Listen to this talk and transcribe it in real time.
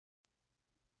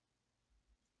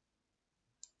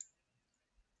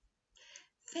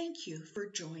Thank you for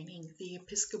joining the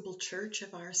Episcopal Church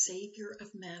of Our Saviour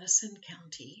of Madison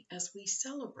County as we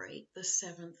celebrate the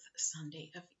 7th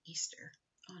Sunday of Easter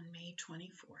on May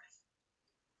 24th.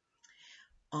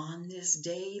 On this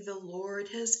day the Lord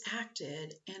has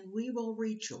acted, and we will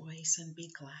rejoice and be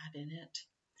glad in it.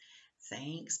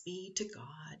 Thanks be to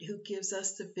God who gives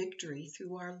us the victory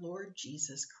through our Lord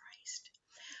Jesus Christ.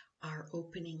 Our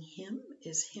opening hymn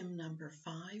is hymn number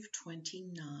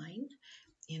 529,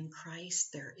 In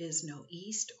Christ There Is No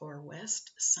East or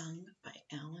West, sung by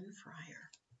Alan Fryer.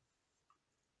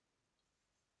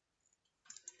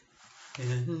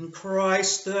 In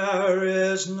Christ there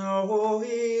is no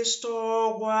east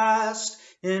or west,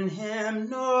 in him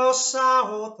no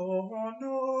south or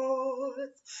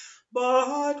north,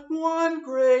 but one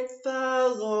great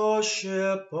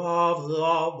fellowship of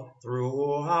love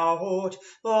throughout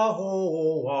the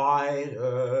whole wide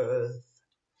earth.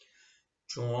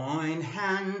 Join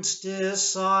hands,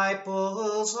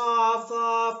 disciples of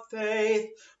the faith,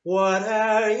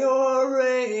 whate'er your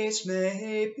race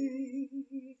may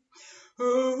be.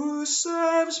 Who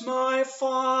serves my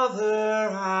Father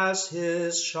as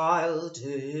his child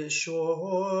is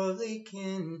surely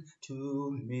kin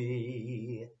to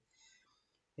me.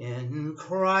 In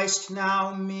Christ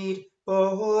now meet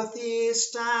both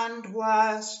east and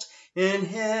west, in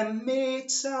him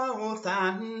meet south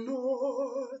and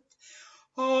north.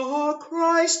 All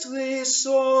Christly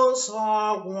souls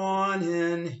are one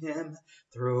in him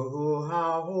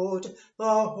throughout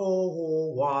the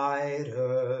whole wide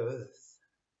earth.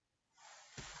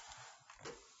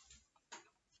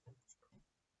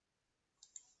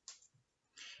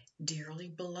 Dearly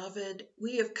beloved,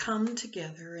 we have come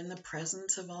together in the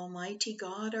presence of Almighty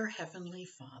God, our Heavenly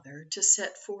Father, to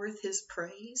set forth His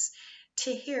praise,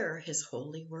 to hear His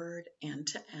holy word, and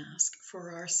to ask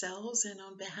for ourselves and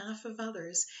on behalf of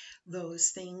others those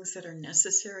things that are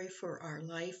necessary for our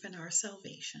life and our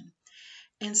salvation.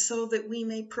 And so that we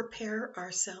may prepare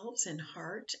ourselves in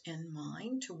heart and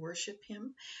mind to worship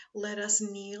Him, let us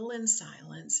kneel in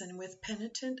silence and with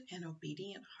penitent and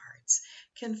obedient hearts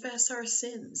confess our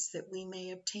sins, that we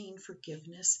may obtain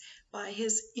forgiveness by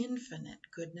His infinite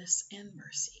goodness and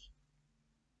mercy.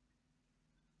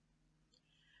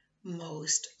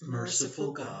 Most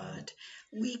merciful God,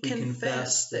 we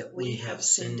confess that we have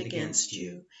sinned against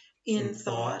you in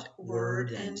thought,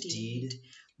 word, and deed,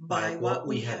 by what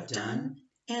we have done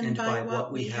and by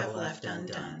what we have left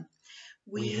undone.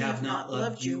 We have not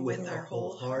loved you with our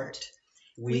whole heart.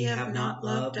 We have not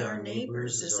loved our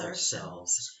neighbors as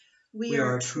ourselves. We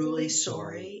are truly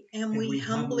sorry, and we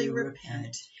humbly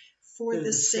repent. For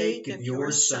the sake of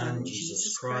your Son,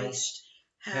 Jesus Christ,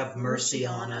 have mercy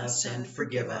on us and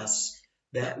forgive us,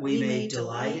 that we may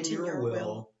delight in your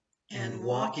will and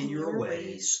walk in your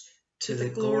ways, to the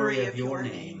glory of your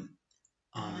name.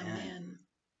 Amen.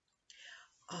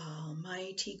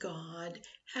 Almighty God,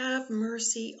 have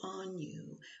mercy on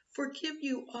you, forgive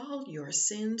you all your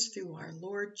sins through our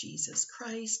Lord Jesus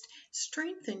Christ,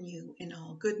 strengthen you in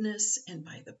all goodness, and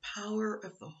by the power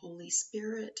of the Holy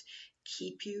Spirit,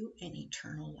 keep you in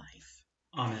eternal life.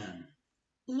 Amen.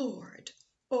 Lord,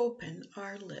 open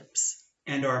our lips,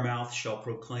 and our mouth shall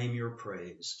proclaim your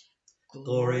praise.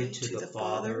 Glory to the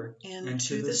Father, and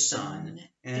to the Son,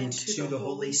 and to the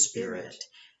Holy Spirit,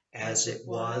 as it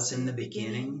was in the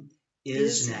beginning,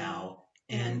 is now,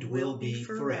 and will be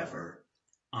forever.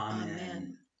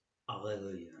 Amen.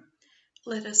 Alleluia.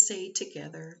 Let us say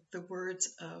together the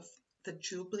words of the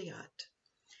Jubiliat.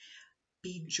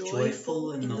 Be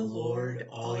joyful in the Lord,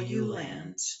 all you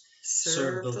lands.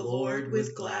 Serve the Lord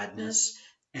with gladness,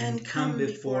 and come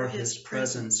before his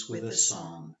presence with a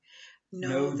song.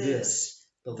 Know this,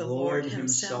 the Lord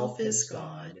himself is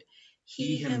God.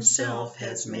 He himself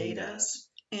has made us,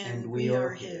 and we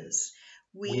are his.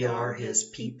 We are his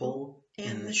people,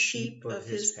 and the sheep of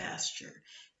his pasture.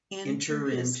 Enter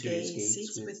into his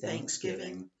gates with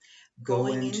thanksgiving,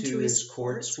 going into his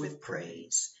courts with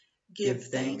praise. Give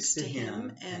thanks to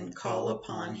him and call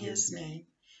upon his name.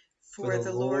 For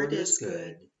the Lord is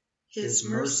good, his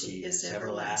mercy is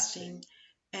everlasting,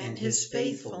 and his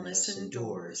faithfulness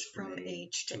endures from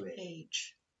age to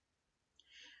age.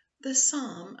 The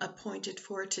psalm appointed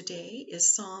for today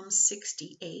is Psalm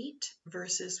 68,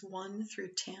 verses 1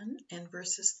 through 10 and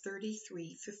verses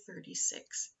 33 through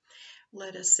 36.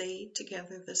 Let us say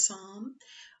together the psalm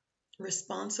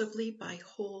responsively by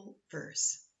whole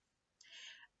verse.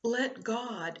 Let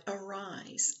God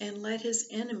arise, and let his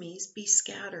enemies be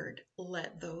scattered.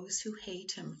 Let those who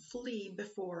hate him flee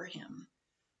before him.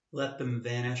 Let them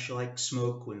vanish like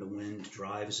smoke when the wind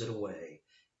drives it away.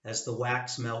 As the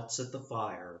wax melts at the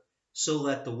fire, so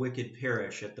let the wicked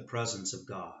perish at the presence of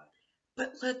God.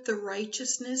 But let the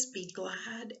righteousness be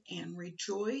glad and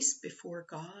rejoice before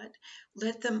God.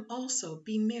 Let them also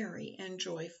be merry and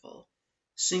joyful.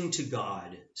 Sing to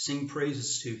God, sing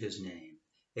praises to his name.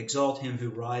 Exalt him who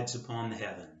rides upon the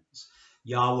heavens.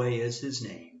 Yahweh is his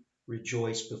name.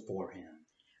 Rejoice before him.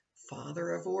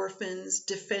 Father of orphans,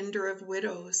 defender of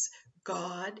widows,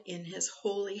 God in his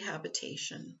holy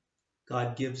habitation.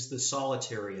 God gives the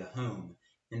solitary a home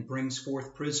and brings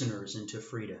forth prisoners into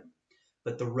freedom.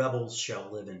 But the rebels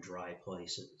shall live in dry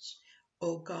places.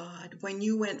 O God, when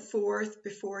you went forth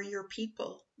before your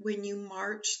people, when you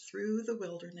marched through the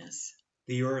wilderness,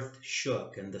 the earth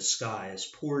shook and the skies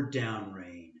poured down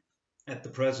rain. At the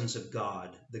presence of God,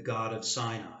 the God of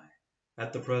Sinai,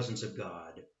 at the presence of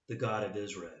God, the God of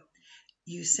Israel.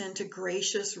 You sent a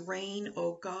gracious rain,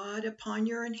 O God, upon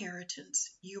your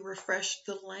inheritance. You refreshed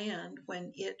the land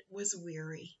when it was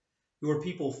weary. Your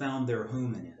people found their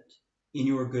home in it. In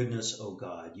your goodness, O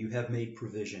God, you have made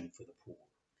provision for the poor.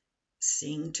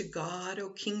 Sing to God, O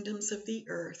kingdoms of the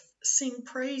earth. Sing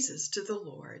praises to the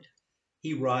Lord.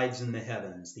 He rides in the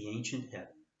heavens, the ancient heavens.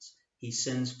 He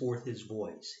sends forth his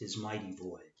voice, his mighty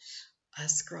voice.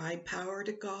 Ascribe power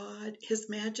to God. His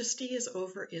majesty is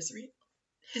over Israel.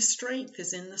 His strength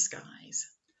is in the skies.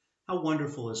 How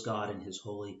wonderful is God in his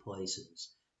holy places,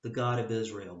 the God of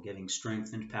Israel giving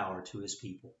strength and power to his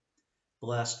people.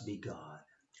 Blessed be God.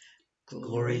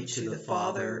 Glory to the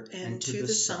Father, and to the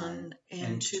Son,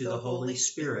 and to the Holy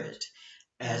Spirit,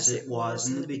 as it was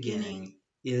in the beginning,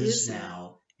 is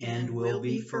now, and will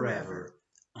be forever.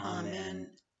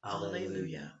 Amen.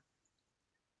 Alleluia.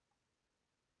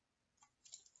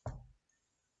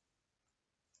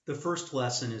 The first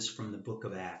lesson is from the book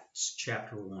of Acts,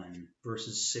 chapter 1,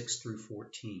 verses 6 through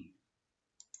 14.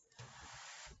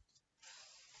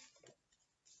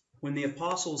 When the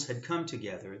apostles had come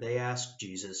together, they asked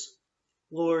Jesus,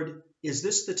 Lord, is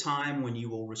this the time when you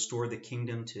will restore the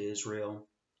kingdom to Israel?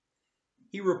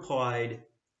 He replied,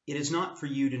 It is not for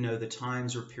you to know the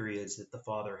times or periods that the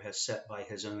Father has set by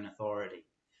his own authority,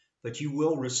 but you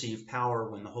will receive power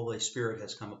when the Holy Spirit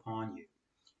has come upon you,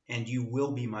 and you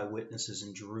will be my witnesses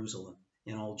in Jerusalem,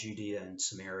 in all Judea and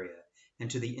Samaria,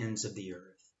 and to the ends of the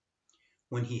earth.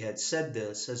 When he had said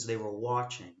this, as they were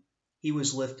watching, he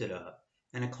was lifted up,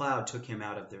 and a cloud took him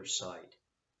out of their sight.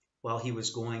 While he was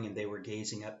going and they were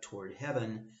gazing up toward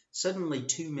heaven, suddenly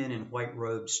 2 men in white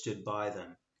robes stood by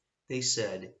them. They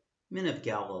said, Men of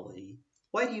Galilee,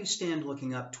 why do you stand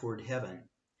looking up toward heaven?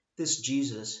 This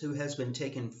Jesus, who has been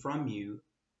taken from you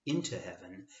into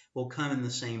heaven, will come in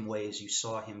the same way as you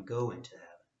saw him go into heaven.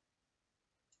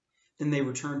 Then they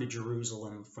returned to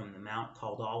Jerusalem from the mount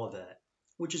called Olivet,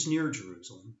 which is near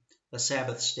Jerusalem, a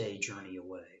Sabbath's day journey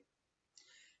away.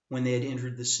 When they had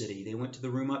entered the city, they went to the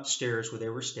room upstairs where they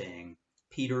were staying.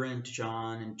 Peter and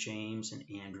John and James and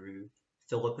Andrew,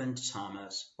 Philip and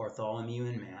Thomas, Bartholomew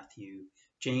and Matthew,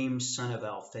 James son of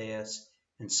Alphaeus,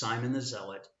 and Simon the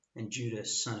Zealot, and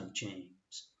Judas son of James.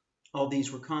 All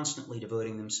these were constantly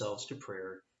devoting themselves to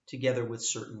prayer, together with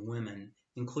certain women,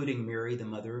 including Mary the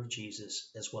mother of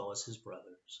Jesus, as well as his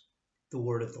brothers. The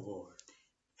word of the Lord.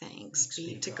 Thanks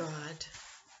be to God.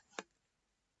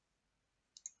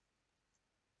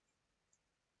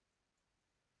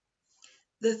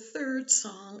 The third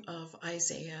song of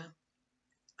Isaiah.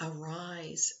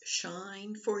 Arise,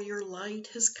 shine, for your light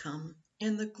has come,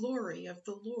 and the glory of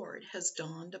the Lord has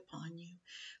dawned upon you.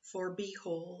 For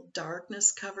behold,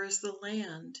 darkness covers the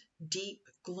land, deep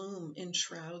gloom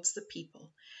enshrouds the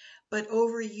people. But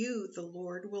over you the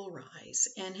Lord will rise,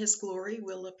 and his glory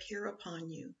will appear upon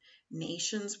you.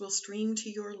 Nations will stream to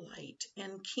your light,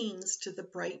 and kings to the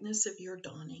brightness of your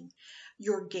dawning.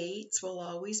 Your gates will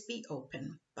always be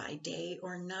open. By day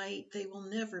or night they will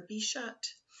never be shut.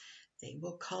 They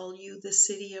will call you the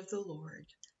city of the Lord,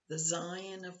 the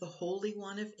Zion of the Holy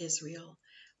One of Israel.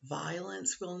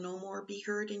 Violence will no more be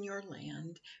heard in your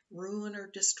land, ruin or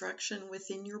destruction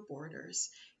within your borders.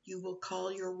 You will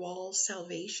call your walls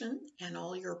salvation and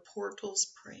all your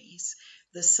portals praise.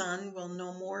 The sun will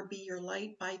no more be your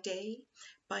light by day.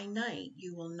 By night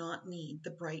you will not need the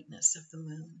brightness of the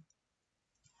moon.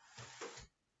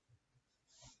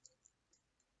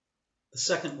 The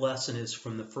second lesson is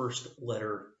from the first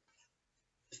letter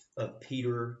of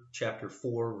Peter, chapter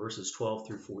 4, verses 12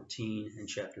 through 14, and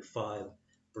chapter 5,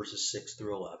 verses 6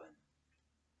 through 11.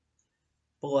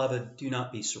 Beloved, do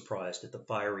not be surprised at the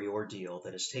fiery ordeal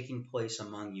that is taking place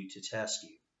among you to test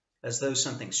you, as though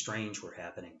something strange were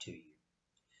happening to you.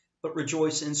 But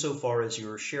rejoice insofar as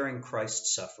you are sharing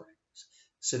Christ's sufferings,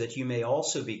 so that you may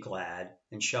also be glad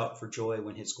and shout for joy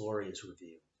when his glory is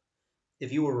revealed.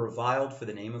 If you are reviled for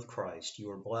the name of Christ, you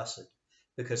are blessed,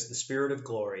 because the Spirit of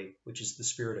glory, which is the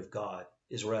Spirit of God,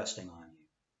 is resting on you.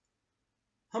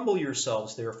 Humble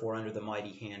yourselves, therefore, under the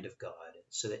mighty hand of God,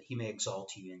 so that he may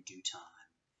exalt you in due time.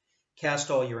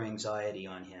 Cast all your anxiety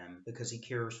on him, because he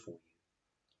cares for you.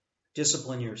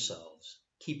 Discipline yourselves.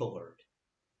 Keep alert.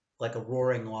 Like a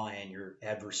roaring lion, your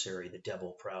adversary, the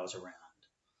devil, prowls around,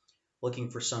 looking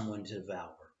for someone to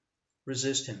devour.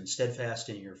 Resist him, steadfast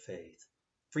in your faith.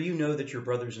 For you know that your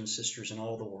brothers and sisters in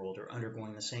all the world are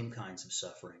undergoing the same kinds of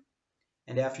suffering.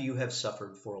 And after you have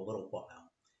suffered for a little while,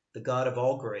 the God of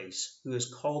all grace, who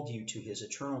has called you to his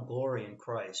eternal glory in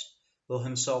Christ, will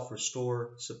himself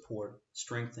restore, support,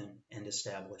 strengthen, and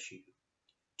establish you.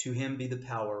 To him be the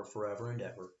power forever and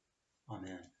ever.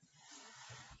 Amen.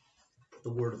 The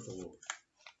word of the Lord.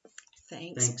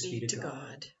 Thanks be to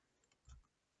God.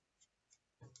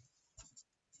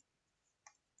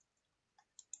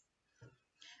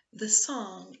 The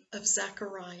Song of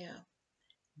Zechariah.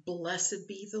 Blessed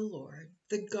be the Lord,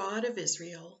 the God of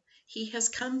Israel. He has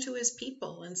come to his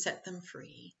people and set them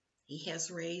free. He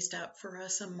has raised up for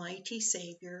us a mighty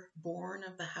Saviour, born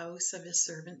of the house of his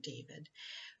servant David.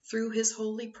 Through his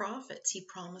holy prophets he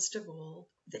promised of old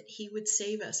that he would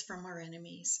save us from our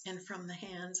enemies and from the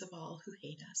hands of all who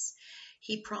hate us.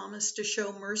 He promised to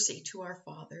show mercy to our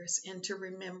fathers and to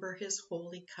remember his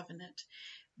holy covenant.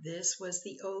 This was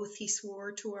the oath he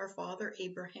swore to our father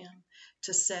Abraham,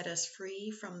 to set us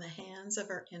free from the hands of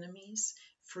our enemies,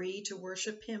 free to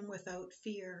worship him without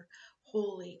fear,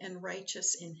 holy and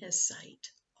righteous in his sight,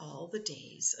 all the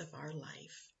days of our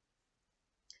life.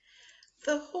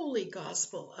 The Holy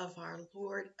Gospel of our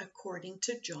Lord according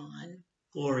to John.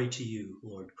 Glory to you,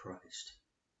 Lord Christ.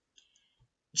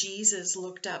 Jesus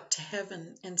looked up to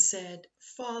heaven and said,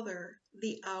 Father,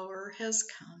 the hour has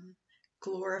come.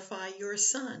 Glorify your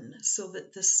Son, so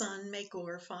that the Son may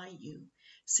glorify you,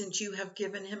 since you have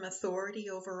given him authority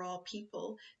over all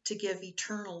people to give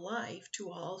eternal life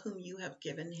to all whom you have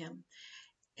given him.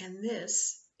 And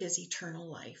this is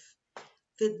eternal life,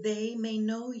 that they may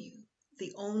know you,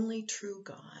 the only true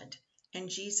God, and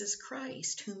Jesus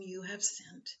Christ, whom you have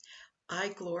sent. I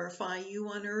glorify you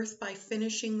on earth by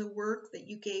finishing the work that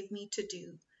you gave me to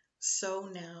do. So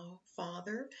now,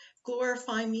 Father,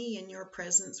 glorify me in your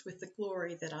presence with the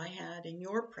glory that I had in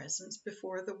your presence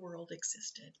before the world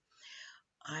existed.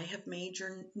 I have made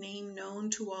your name known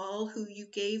to all who you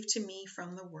gave to me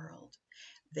from the world.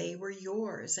 They were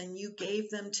yours, and you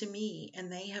gave them to me,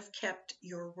 and they have kept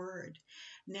your word.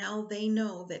 Now they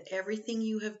know that everything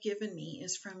you have given me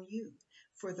is from you.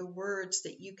 For the words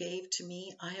that you gave to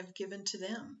me I have given to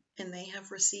them, and they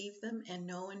have received them and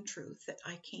know in truth that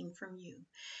I came from you.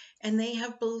 And they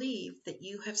have believed that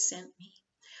you have sent me.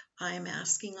 I am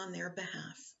asking on their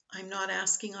behalf. I'm not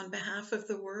asking on behalf of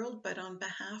the world, but on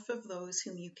behalf of those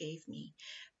whom you gave me,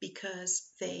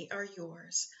 because they are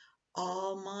yours.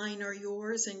 All mine are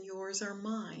yours, and yours are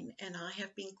mine, and I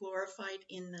have been glorified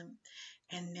in them.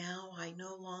 And now I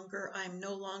am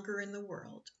no longer in the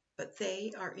world, but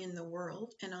they are in the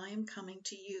world, and I am coming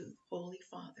to you, Holy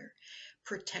Father.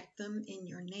 Protect them in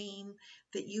your name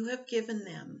that you have given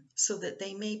them, so that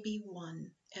they may be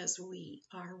one as we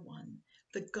are one.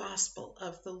 The Gospel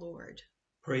of the Lord.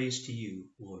 Praise to you,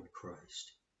 Lord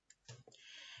Christ.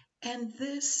 And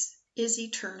this is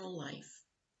eternal life,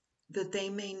 that they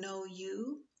may know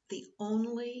you, the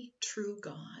only true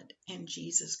God, and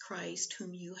Jesus Christ,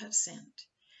 whom you have sent.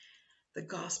 The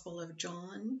Gospel of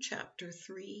John, chapter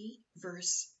 17,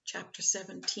 verse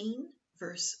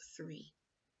 3.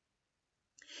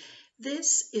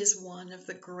 This is one of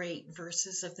the great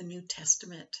verses of the New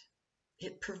Testament.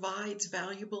 It provides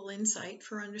valuable insight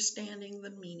for understanding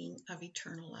the meaning of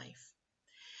eternal life.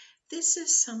 This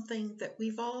is something that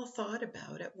we've all thought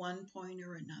about at one point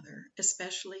or another,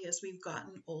 especially as we've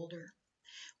gotten older.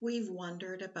 We've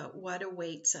wondered about what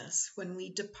awaits us when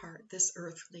we depart this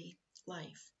earthly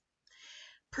life.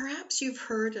 Perhaps you've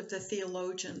heard of the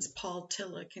theologians Paul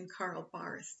Tillich and Karl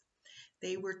Barth.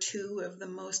 They were two of the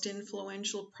most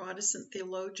influential Protestant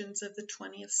theologians of the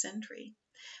 20th century.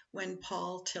 When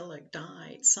Paul Tillich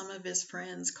died, some of his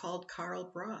friends called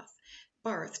Karl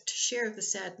Barth to share the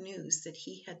sad news that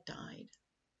he had died.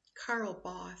 Karl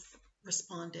Barth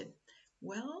responded,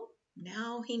 "Well,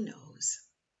 now he knows."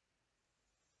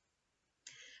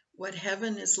 What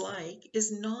heaven is like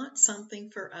is not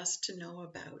something for us to know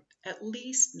about, at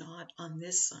least not on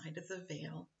this side of the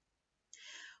veil.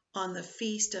 On the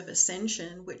Feast of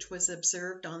Ascension, which was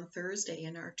observed on Thursday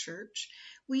in our church,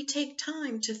 we take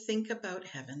time to think about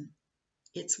heaven.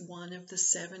 It's one of the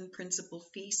 7 principal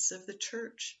feasts of the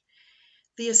church.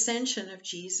 The ascension of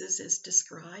Jesus is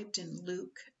described in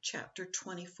Luke chapter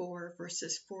 24,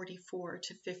 verses 44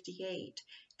 to 58,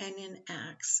 and in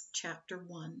Acts chapter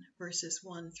 1, verses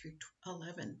 1 through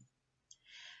 11.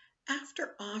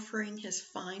 After offering his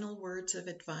final words of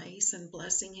advice and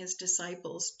blessing his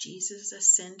disciples, Jesus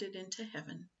ascended into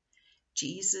heaven.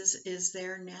 Jesus is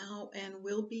there now and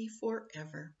will be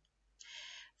forever.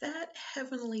 That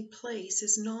heavenly place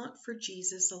is not for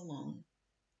Jesus alone.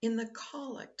 In the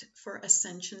collect for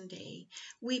Ascension Day,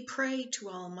 we pray to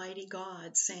Almighty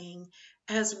God, saying,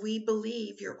 "As we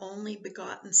believe your only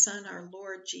begotten Son, our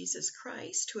Lord Jesus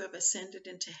Christ, to have ascended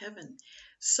into heaven,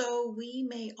 so we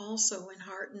may also in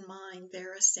heart and mind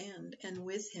there ascend, and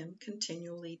with him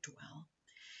continually dwell."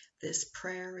 This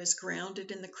prayer is grounded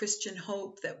in the Christian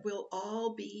hope that we'll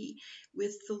all be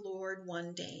with the Lord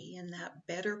one day in that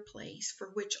better place for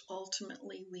which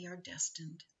ultimately we are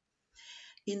destined.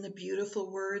 In the beautiful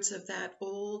words of that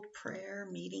old prayer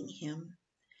meeting hymn,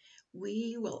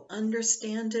 we will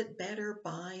understand it better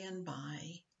by and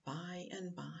by, by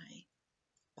and by.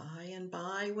 By and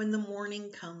by, when the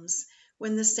morning comes,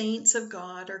 when the saints of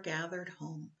God are gathered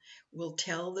home, we'll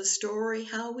tell the story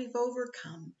how we've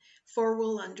overcome, for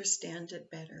we'll understand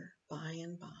it better by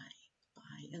and by,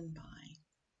 by and by.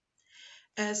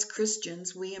 As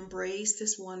Christians, we embrace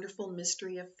this wonderful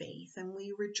mystery of faith, and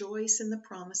we rejoice in the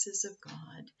promises of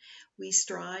God. We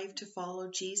strive to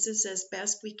follow Jesus as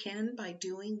best we can by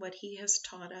doing what he has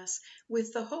taught us,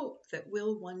 with the hope that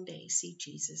we'll one day see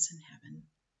Jesus in heaven.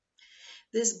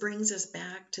 This brings us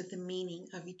back to the meaning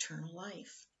of eternal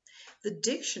life. The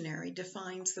dictionary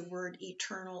defines the word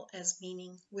eternal as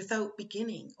meaning without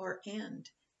beginning or end,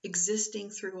 existing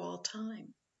through all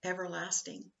time,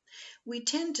 everlasting. We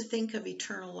tend to think of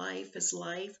eternal life as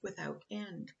life without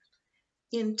end.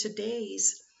 In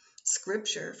today's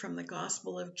scripture from the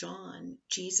Gospel of John,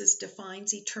 Jesus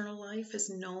defines eternal life as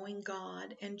knowing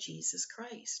God and Jesus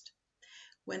Christ.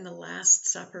 When the Last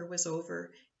Supper was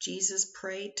over, Jesus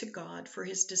prayed to God for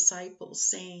his disciples,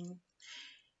 saying,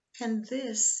 "And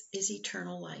this is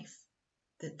eternal life,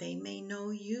 that they may know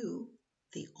you,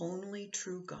 the only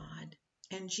true God,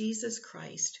 and Jesus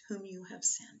Christ, whom you have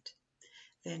sent."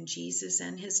 Then Jesus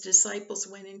and his disciples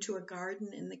went into a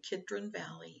garden in the Kidron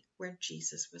Valley where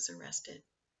Jesus was arrested.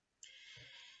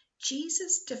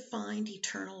 Jesus defined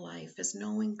eternal life as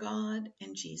knowing God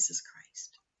and Jesus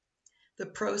Christ. The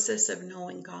process of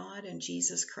knowing God and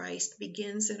Jesus Christ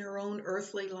begins in our own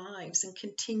earthly lives and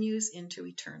continues into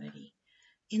eternity.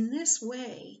 In this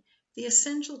way, the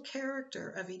essential character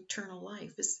of eternal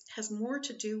life has more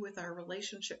to do with our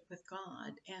relationship with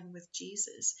God and with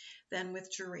Jesus than with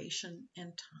duration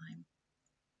and time.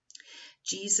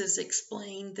 Jesus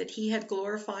explained that he had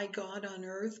glorified God on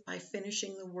earth by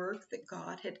finishing the work that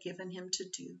God had given him to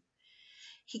do.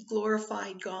 He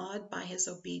glorified God by his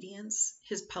obedience,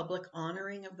 his public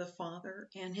honoring of the Father,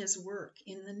 and his work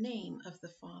in the name of the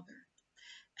Father.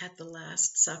 At the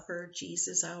Last Supper,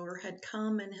 Jesus' hour had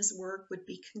come, and his work would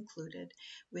be concluded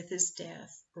with his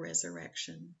death,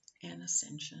 resurrection, and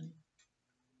ascension.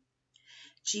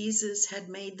 Jesus had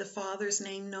made the Father's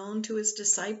name known to his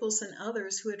disciples and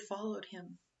others who had followed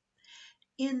him.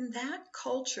 In that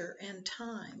culture and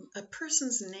time, a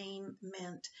person's name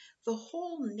meant the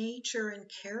whole nature and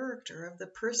character of the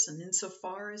person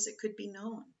insofar as it could be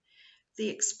known. The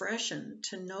expression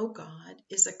 "to know God"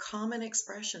 is a common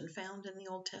expression found in the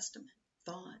Old Testament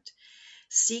thought.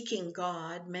 Seeking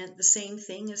God meant the same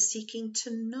thing as seeking to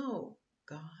know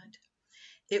God.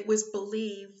 It was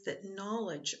believed that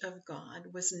knowledge of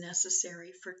God was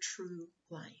necessary for true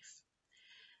life.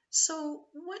 So,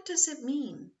 what does it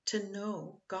mean to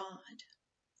know God?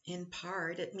 In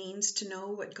part, it means to know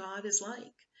what God is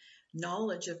like.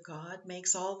 Knowledge of God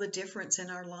makes all the difference in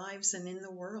our lives and in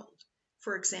the world.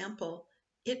 For example,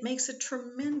 it makes a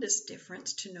tremendous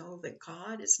difference to know that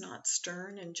God is not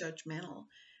stern and judgmental,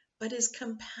 but is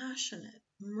compassionate,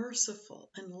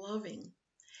 merciful, and loving.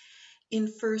 In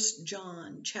 1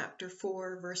 John chapter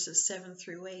 4, verses 7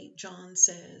 through 8, John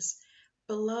says,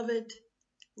 "Beloved,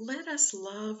 let us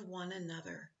love one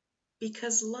another,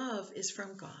 because love is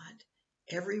from God.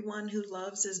 Everyone who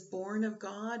loves is born of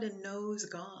God and knows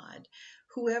God.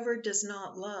 Whoever does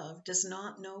not love does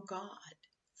not know God,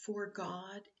 for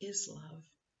God is love."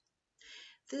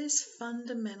 This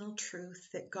fundamental truth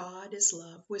that God is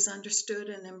love was understood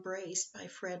and embraced by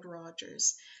Fred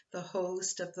Rogers, the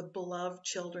host of the beloved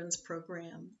children's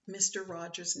program, Mr.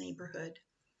 Rogers' Neighborhood.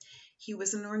 He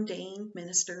was an ordained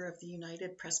minister of the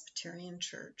United Presbyterian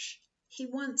Church. He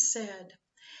once said,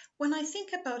 "When I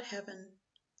think about heaven,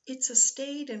 It's a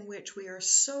state in which we are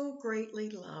so greatly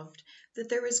loved that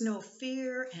there is no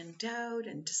fear and doubt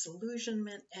and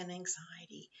disillusionment and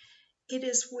anxiety. It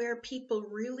is where people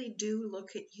really do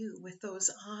look at you with those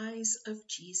eyes of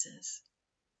Jesus.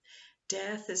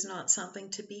 Death is not something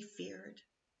to be feared.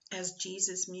 As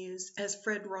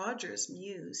Fred Rogers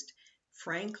mused,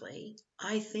 frankly,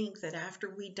 I think that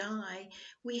after we die,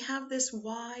 we have this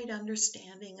wide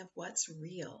understanding of what's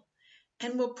real,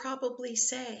 and will probably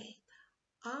say,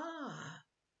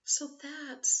 so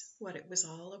that's what it was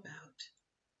all about.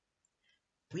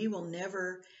 We will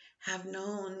never have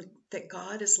known that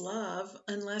God is love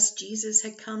unless Jesus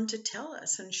had come to tell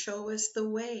us and show us the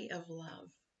way of love.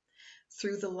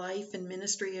 Through the life and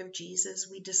ministry of Jesus,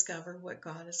 we discover what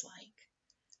God is like.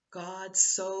 God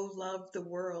so loved the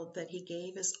world that he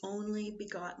gave his only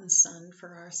begotten Son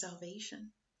for our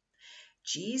salvation.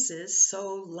 Jesus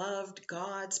so loved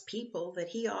God's people that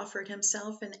he offered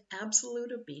himself in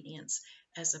absolute obedience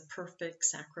as a perfect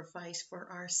sacrifice for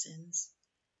our sins.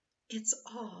 It's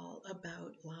all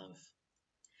about love.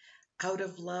 Out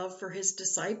of love for his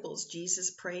disciples,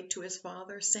 Jesus prayed to his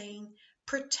Father, saying,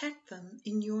 "Protect them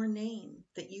in your name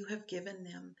that you have given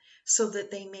them, so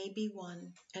that they may be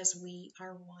one as we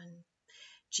are one."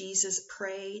 Jesus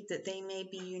prayed that they may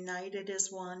be united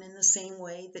as one in the same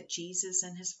way that Jesus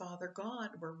and his Father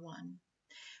God were one.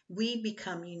 We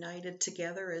become united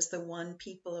together as the one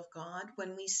people of God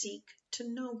when we seek to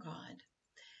know God.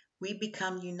 We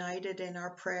become united in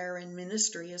our prayer and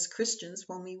ministry as Christians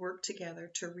when we work together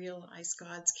to realize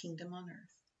God's kingdom on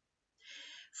earth.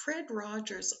 Fred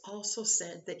Rogers also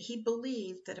said that he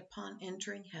believed that upon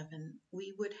entering heaven,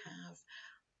 we would have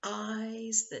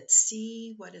eyes that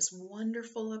see what is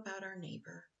wonderful about our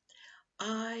neighbor,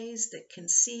 eyes that can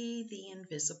see the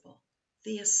invisible,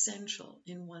 the essential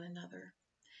in one another.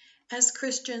 As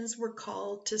Christians, we're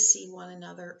called to see one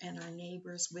another and our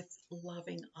neighbors with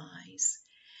loving eyes.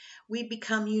 We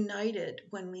become united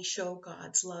when we show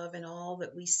God's love in all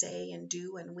that we say and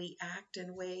do, and we act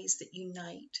in ways that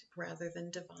unite rather than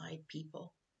divide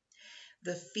people.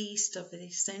 The Feast of the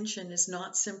Ascension is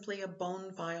not simply a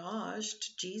bon voyage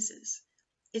to Jesus.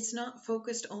 It's not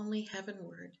focused only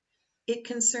heavenward. It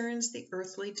concerns the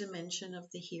earthly dimension of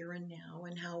the here and now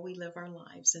and how we live our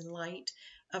lives in light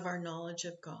of our knowledge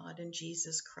of God and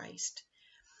Jesus Christ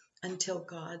until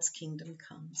God's kingdom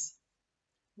comes.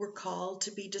 We're called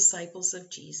to be disciples of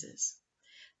Jesus.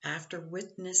 After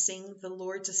witnessing the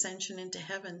Lord's ascension into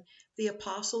heaven, the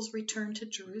apostles returned to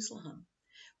Jerusalem.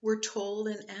 We're told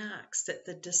in Acts that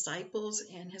the disciples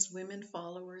and his women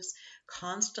followers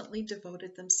constantly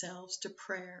devoted themselves to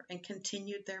prayer and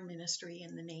continued their ministry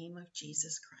in the name of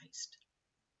Jesus Christ.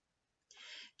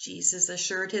 Jesus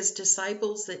assured his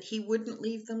disciples that he wouldn't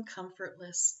leave them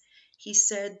comfortless. He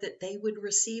said that they would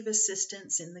receive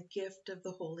assistance in the gift of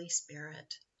the Holy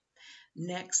Spirit.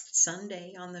 Next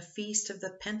Sunday, on the Feast of the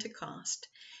Pentecost,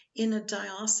 in a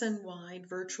diocesan-wide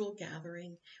virtual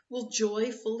gathering, we'll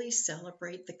joyfully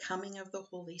celebrate the coming of the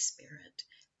Holy Spirit,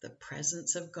 the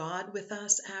presence of God with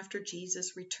us after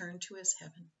Jesus returned to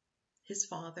his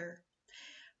Father.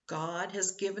 God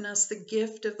has given us the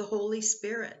gift of the Holy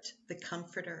Spirit, the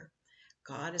Comforter.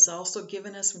 God has also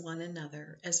given us one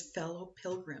another as fellow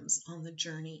pilgrims on the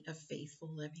journey of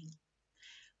faithful living.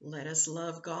 Let us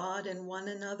love God and one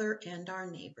another and our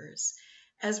neighbors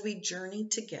as we journey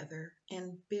together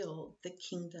and build the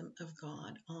kingdom of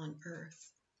God on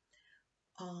earth.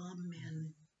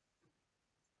 Amen.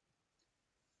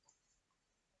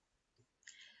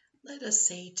 Let us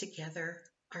say together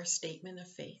our statement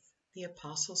of faith, the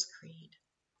Apostles' Creed.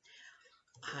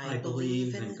 I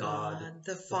believe in God,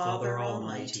 the Father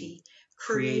Almighty,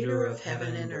 creator of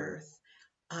heaven and earth.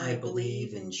 I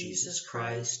believe in Jesus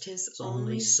Christ, his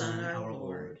only Son, our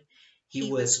Lord.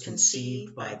 He was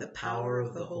conceived by the power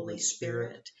of the Holy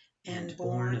Spirit and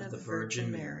born of the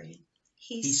Virgin Mary.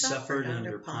 He suffered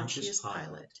under Pontius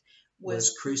Pilate,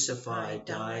 was crucified,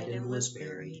 died, and was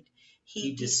buried.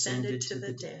 He descended to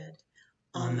the dead.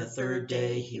 On the third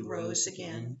day he rose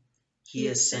again. He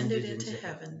ascended into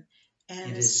heaven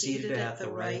and is seated at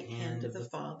the right hand of the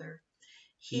Father.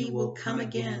 He will come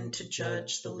again to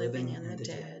judge the living and the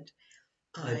dead.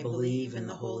 I believe in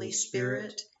the Holy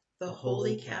Spirit, the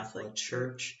Holy Catholic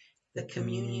Church, the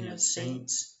communion of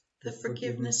saints, the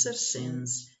forgiveness of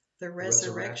sins, the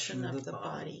resurrection of the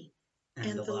body,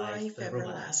 and the life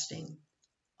everlasting.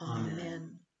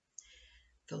 Amen.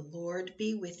 The Lord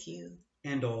be with you.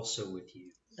 And also with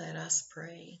you. Let us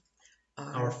pray.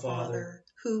 Our Father,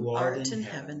 who art in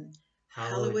heaven,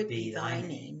 hallowed be thy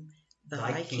name.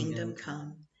 Thy kingdom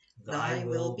come, thy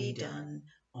will be done,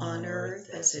 on earth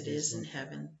as it is in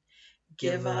heaven.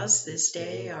 Give us this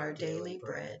day our daily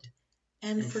bread,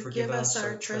 and forgive us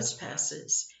our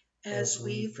trespasses, as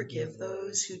we forgive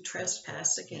those who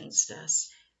trespass against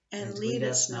us. And lead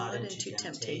us not into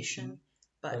temptation,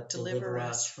 but deliver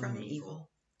us from evil.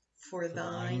 For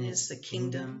thine is the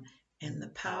kingdom, and the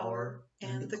power,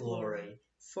 and the glory,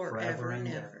 forever and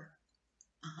ever.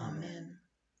 Amen.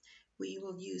 We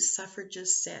will use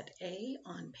Suffrages Set A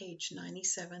on page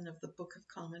 97 of the Book of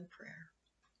Common Prayer.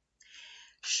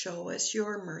 Show us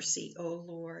your mercy, O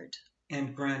Lord,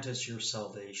 and grant us your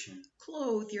salvation.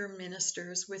 Clothe your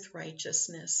ministers with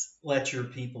righteousness. Let your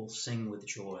people sing with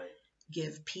joy.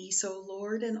 Give peace, O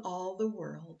Lord, in all the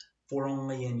world. For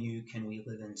only in you can we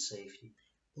live in safety.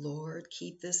 Lord,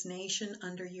 keep this nation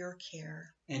under your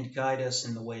care. And guide us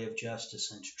in the way of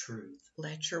justice and truth.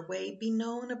 Let your way be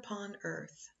known upon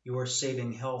earth. Your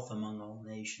saving health among all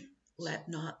nations. Let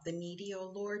not the needy,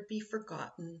 O Lord, be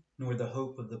forgotten, nor the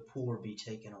hope of the poor be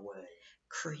taken away.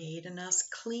 Create in us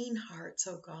clean hearts,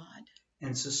 O God,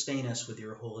 and sustain us with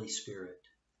your Holy Spirit.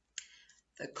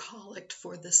 The Collect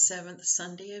for the 7th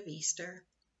Sunday of Easter.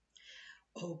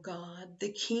 O God,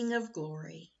 the King of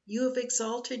glory, you have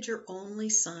exalted your only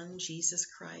Son, Jesus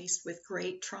Christ, with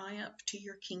great triumph to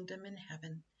your kingdom in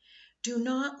heaven. Do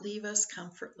not leave us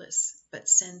comfortless, but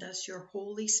send us your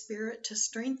Holy Spirit to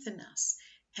strengthen us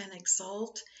and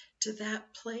exalt to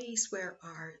that place where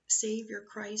our Savior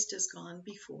Christ has gone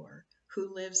before,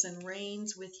 who lives and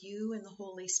reigns with you in the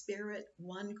Holy Spirit,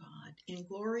 one God, in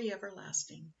glory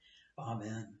everlasting.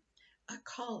 Amen. A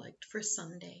Collect for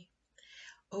Sunday.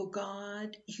 O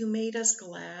God, you made us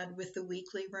glad with the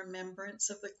weekly remembrance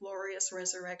of the glorious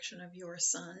resurrection of your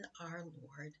Son, our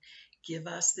Lord. Give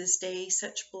us this day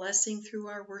such blessing through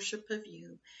our worship of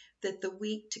you, that the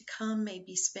week to come may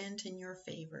be spent in your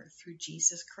favor, through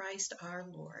Jesus Christ our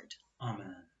Lord.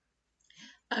 Amen.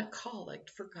 A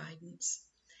Collect for Guidance.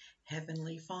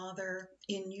 Heavenly Father,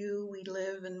 in you we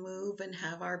live and move and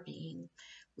have our being.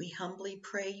 We humbly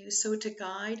pray you so to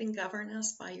guide and govern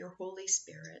us by your Holy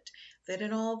Spirit, that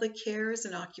in all the cares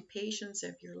and occupations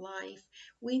of your life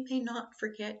we may not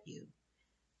forget you,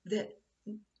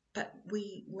 but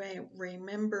we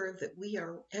remember that we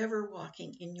are ever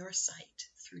walking in your sight,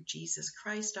 through Jesus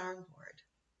Christ our Lord.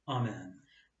 Amen.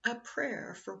 A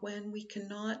prayer for when we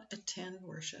cannot attend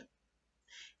worship.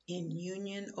 In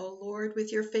union, O Lord,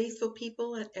 with your faithful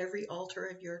people at every altar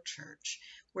of your church,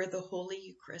 where the Holy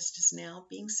Eucharist is now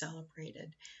being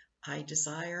celebrated, I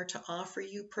desire to offer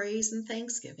you praise and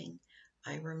thanksgiving.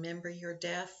 I remember your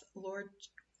death, Lord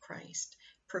Christ,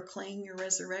 proclaim your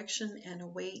resurrection, and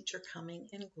await your coming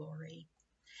in glory.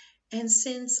 And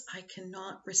since I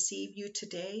cannot receive you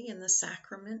today in the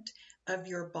sacrament of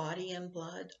your body and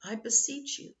blood, I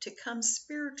beseech you to come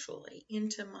spiritually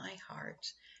into my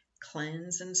heart.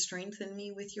 Cleanse and strengthen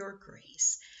me with your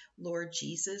grace, Lord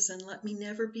Jesus, and let me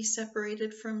never be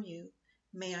separated from you.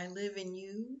 May I live in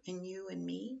you in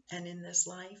me, and in this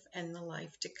life and the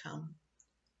life to come.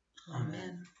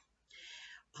 Amen.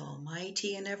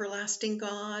 Almighty and everlasting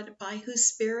God, by whose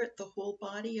Spirit the whole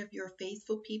body of your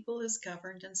faithful people is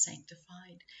governed and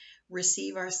sanctified,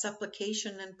 receive our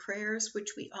supplication and prayers which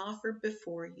we offer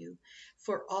before you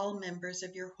for all members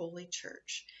of your holy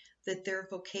church, that their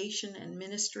vocation and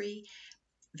ministry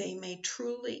they may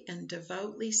truly and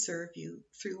devoutly serve you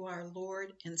through our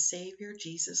Lord and Savior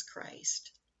Jesus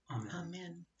Christ. Amen.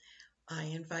 Amen. I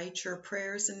invite your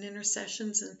prayers and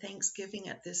intercessions and thanksgiving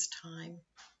at this time.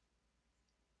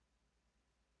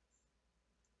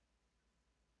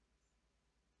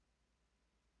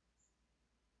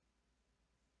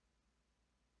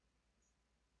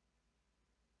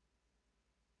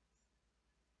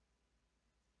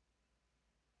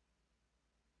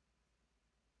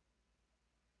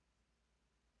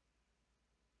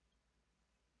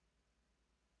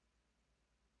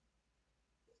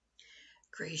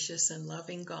 Gracious and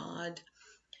loving God,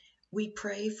 we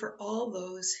pray for all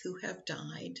those who have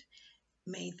died.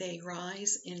 May they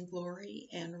rise in glory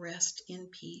and rest in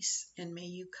peace, and may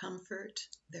you comfort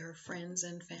their friends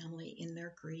and family in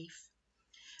their grief.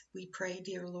 We pray,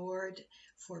 dear Lord,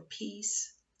 for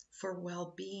peace, for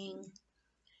well-being,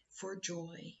 for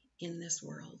joy in this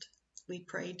world. We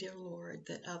pray, dear Lord,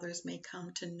 that others may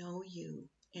come to know you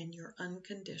and your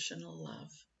unconditional love.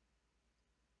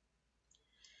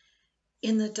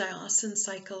 In the Diocesan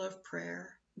Cycle of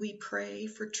Prayer, we pray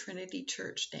for Trinity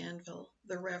Church Danville,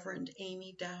 the Reverend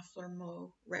Amy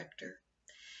Daffler-Moe, Rector.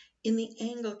 In the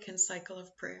Anglican Cycle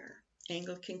of Prayer,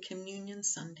 Anglican Communion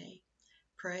Sunday,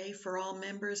 pray for all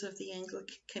members of the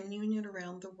Anglican Communion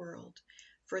around the world,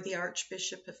 for the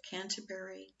Archbishop of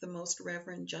Canterbury, the Most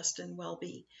Reverend Justin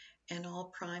Welby, and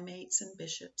all primates and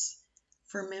bishops,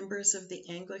 for members of the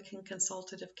Anglican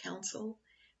Consultative Council,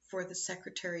 for the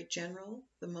Secretary General,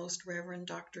 the Most Reverend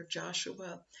Dr.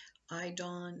 Joshua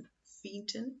Idon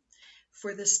Featon,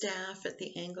 for the staff at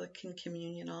the Anglican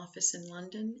Communion Office in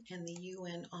London and the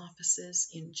UN offices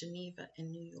in Geneva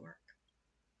and New York.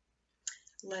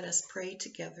 Let us pray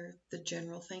together the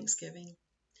general thanksgiving.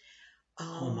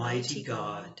 Almighty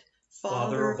God,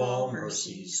 Father of all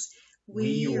mercies, we,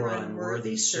 your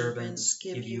unworthy servants,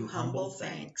 give you humble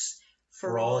thanks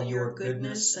for all your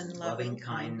goodness and loving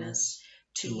kindness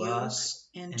to us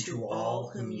and to all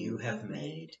whom you have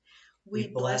made. We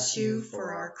bless you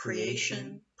for our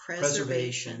creation,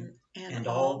 preservation, and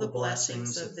all the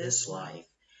blessings of this life,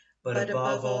 but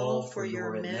above all for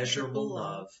your immeasurable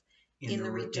love in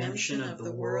the redemption of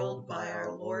the world by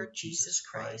our Lord Jesus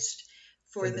Christ,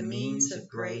 for the means of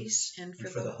grace and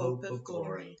for the hope of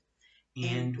glory.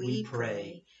 And we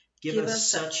pray, give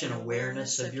us such an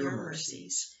awareness of your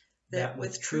mercies, that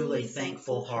with truly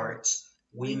thankful hearts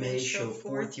we may show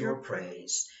forth your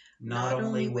praise, not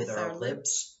only with our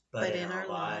lips, but in our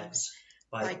lives,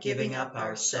 by giving up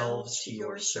ourselves to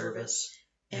your service,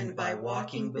 and by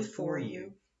walking before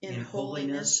you in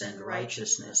holiness and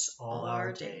righteousness all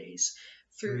our days,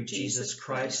 through Jesus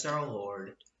Christ our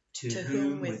Lord, to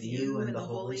whom with you and the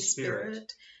Holy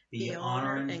Spirit be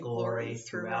honor and glory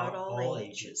throughout all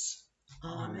ages.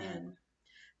 Amen.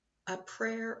 A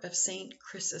prayer of Saint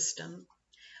Chrysostom.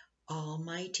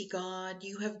 Almighty God,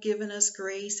 you have given us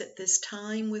grace at this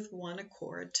time with one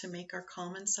accord to make our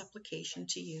common supplication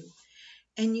to you.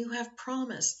 And you have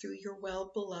promised through your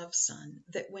well-beloved Son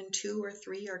that when 2 or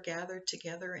 3 are gathered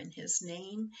together in his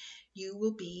name, you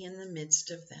will be in the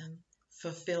midst of them.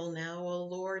 Fulfill now, O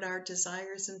Lord, our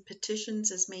desires and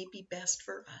petitions as may be best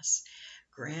for us,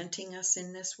 granting us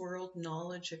in this world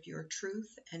knowledge of your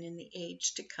truth, and in the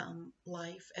age to come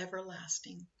life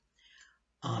everlasting.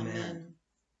 Amen.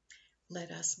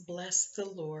 Let us bless the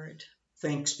Lord.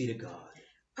 Thanks be to God.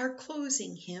 Our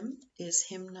closing hymn is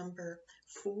hymn number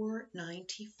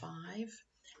 495,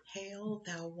 Hail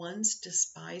Thou Once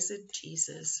Despised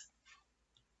Jesus.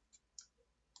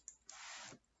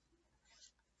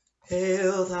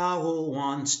 Hail thou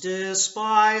once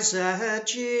despised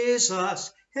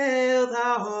Jesus, hail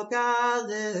thou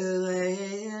Galilean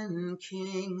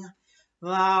King.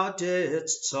 Thou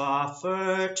didst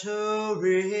suffer to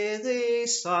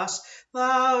release us,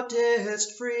 thou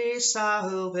didst free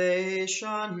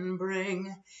salvation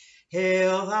bring.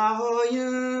 Hail thou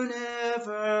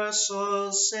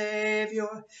universal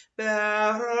Saviour,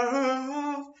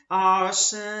 bearer of our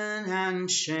sin and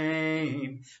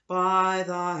shame. By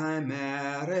thy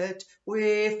merit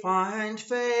we find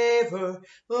favor,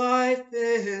 life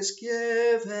is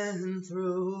given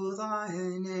through thy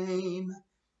name.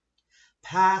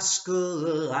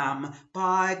 Paschal Lamb,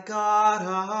 by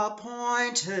God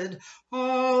appointed,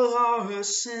 all our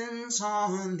sins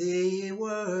on thee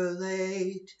were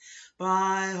laid.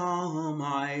 By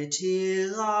almighty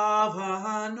love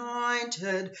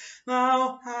anointed,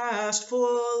 thou hast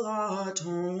full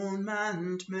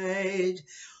atonement made.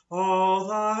 All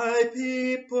thy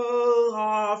people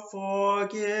are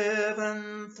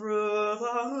forgiven through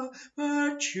the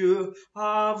virtue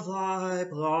of thy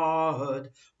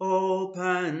blood.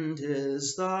 Opened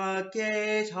is the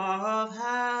gate of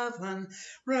heaven,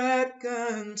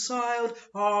 reconciled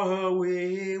are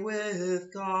we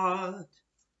with God.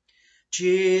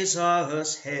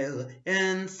 Jesus, hail,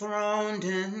 enthroned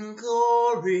in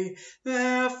glory,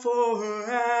 there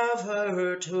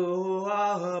forever to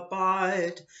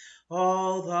abide.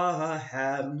 All the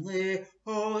heavenly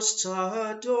hosts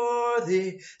adore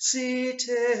thee,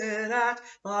 seated at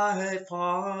thy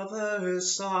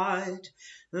Father's side.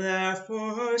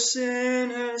 Therefore,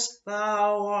 sinners,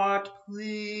 thou art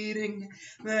pleading,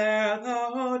 there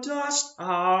thou dost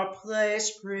our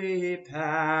place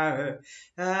prepare,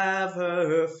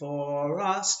 ever for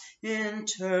us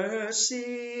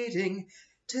interceding,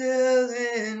 till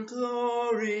in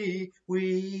glory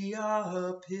we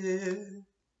appear.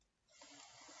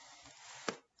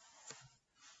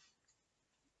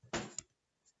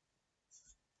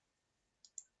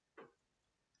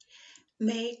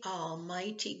 May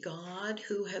Almighty God,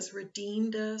 who has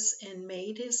redeemed us and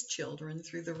made his children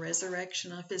through the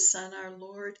resurrection of his Son, our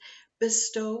Lord,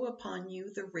 bestow upon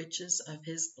you the riches of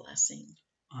his blessing.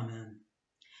 Amen.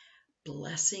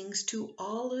 Blessings to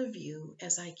all of you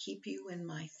as I keep you in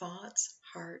my thoughts,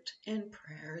 heart, and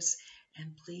prayers.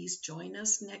 And please join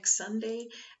us next Sunday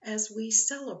as we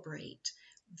celebrate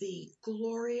the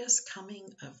glorious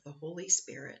coming of the Holy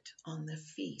Spirit on the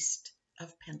Feast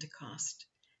of Pentecost.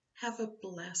 Have a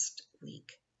blessed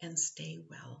week and stay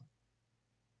well.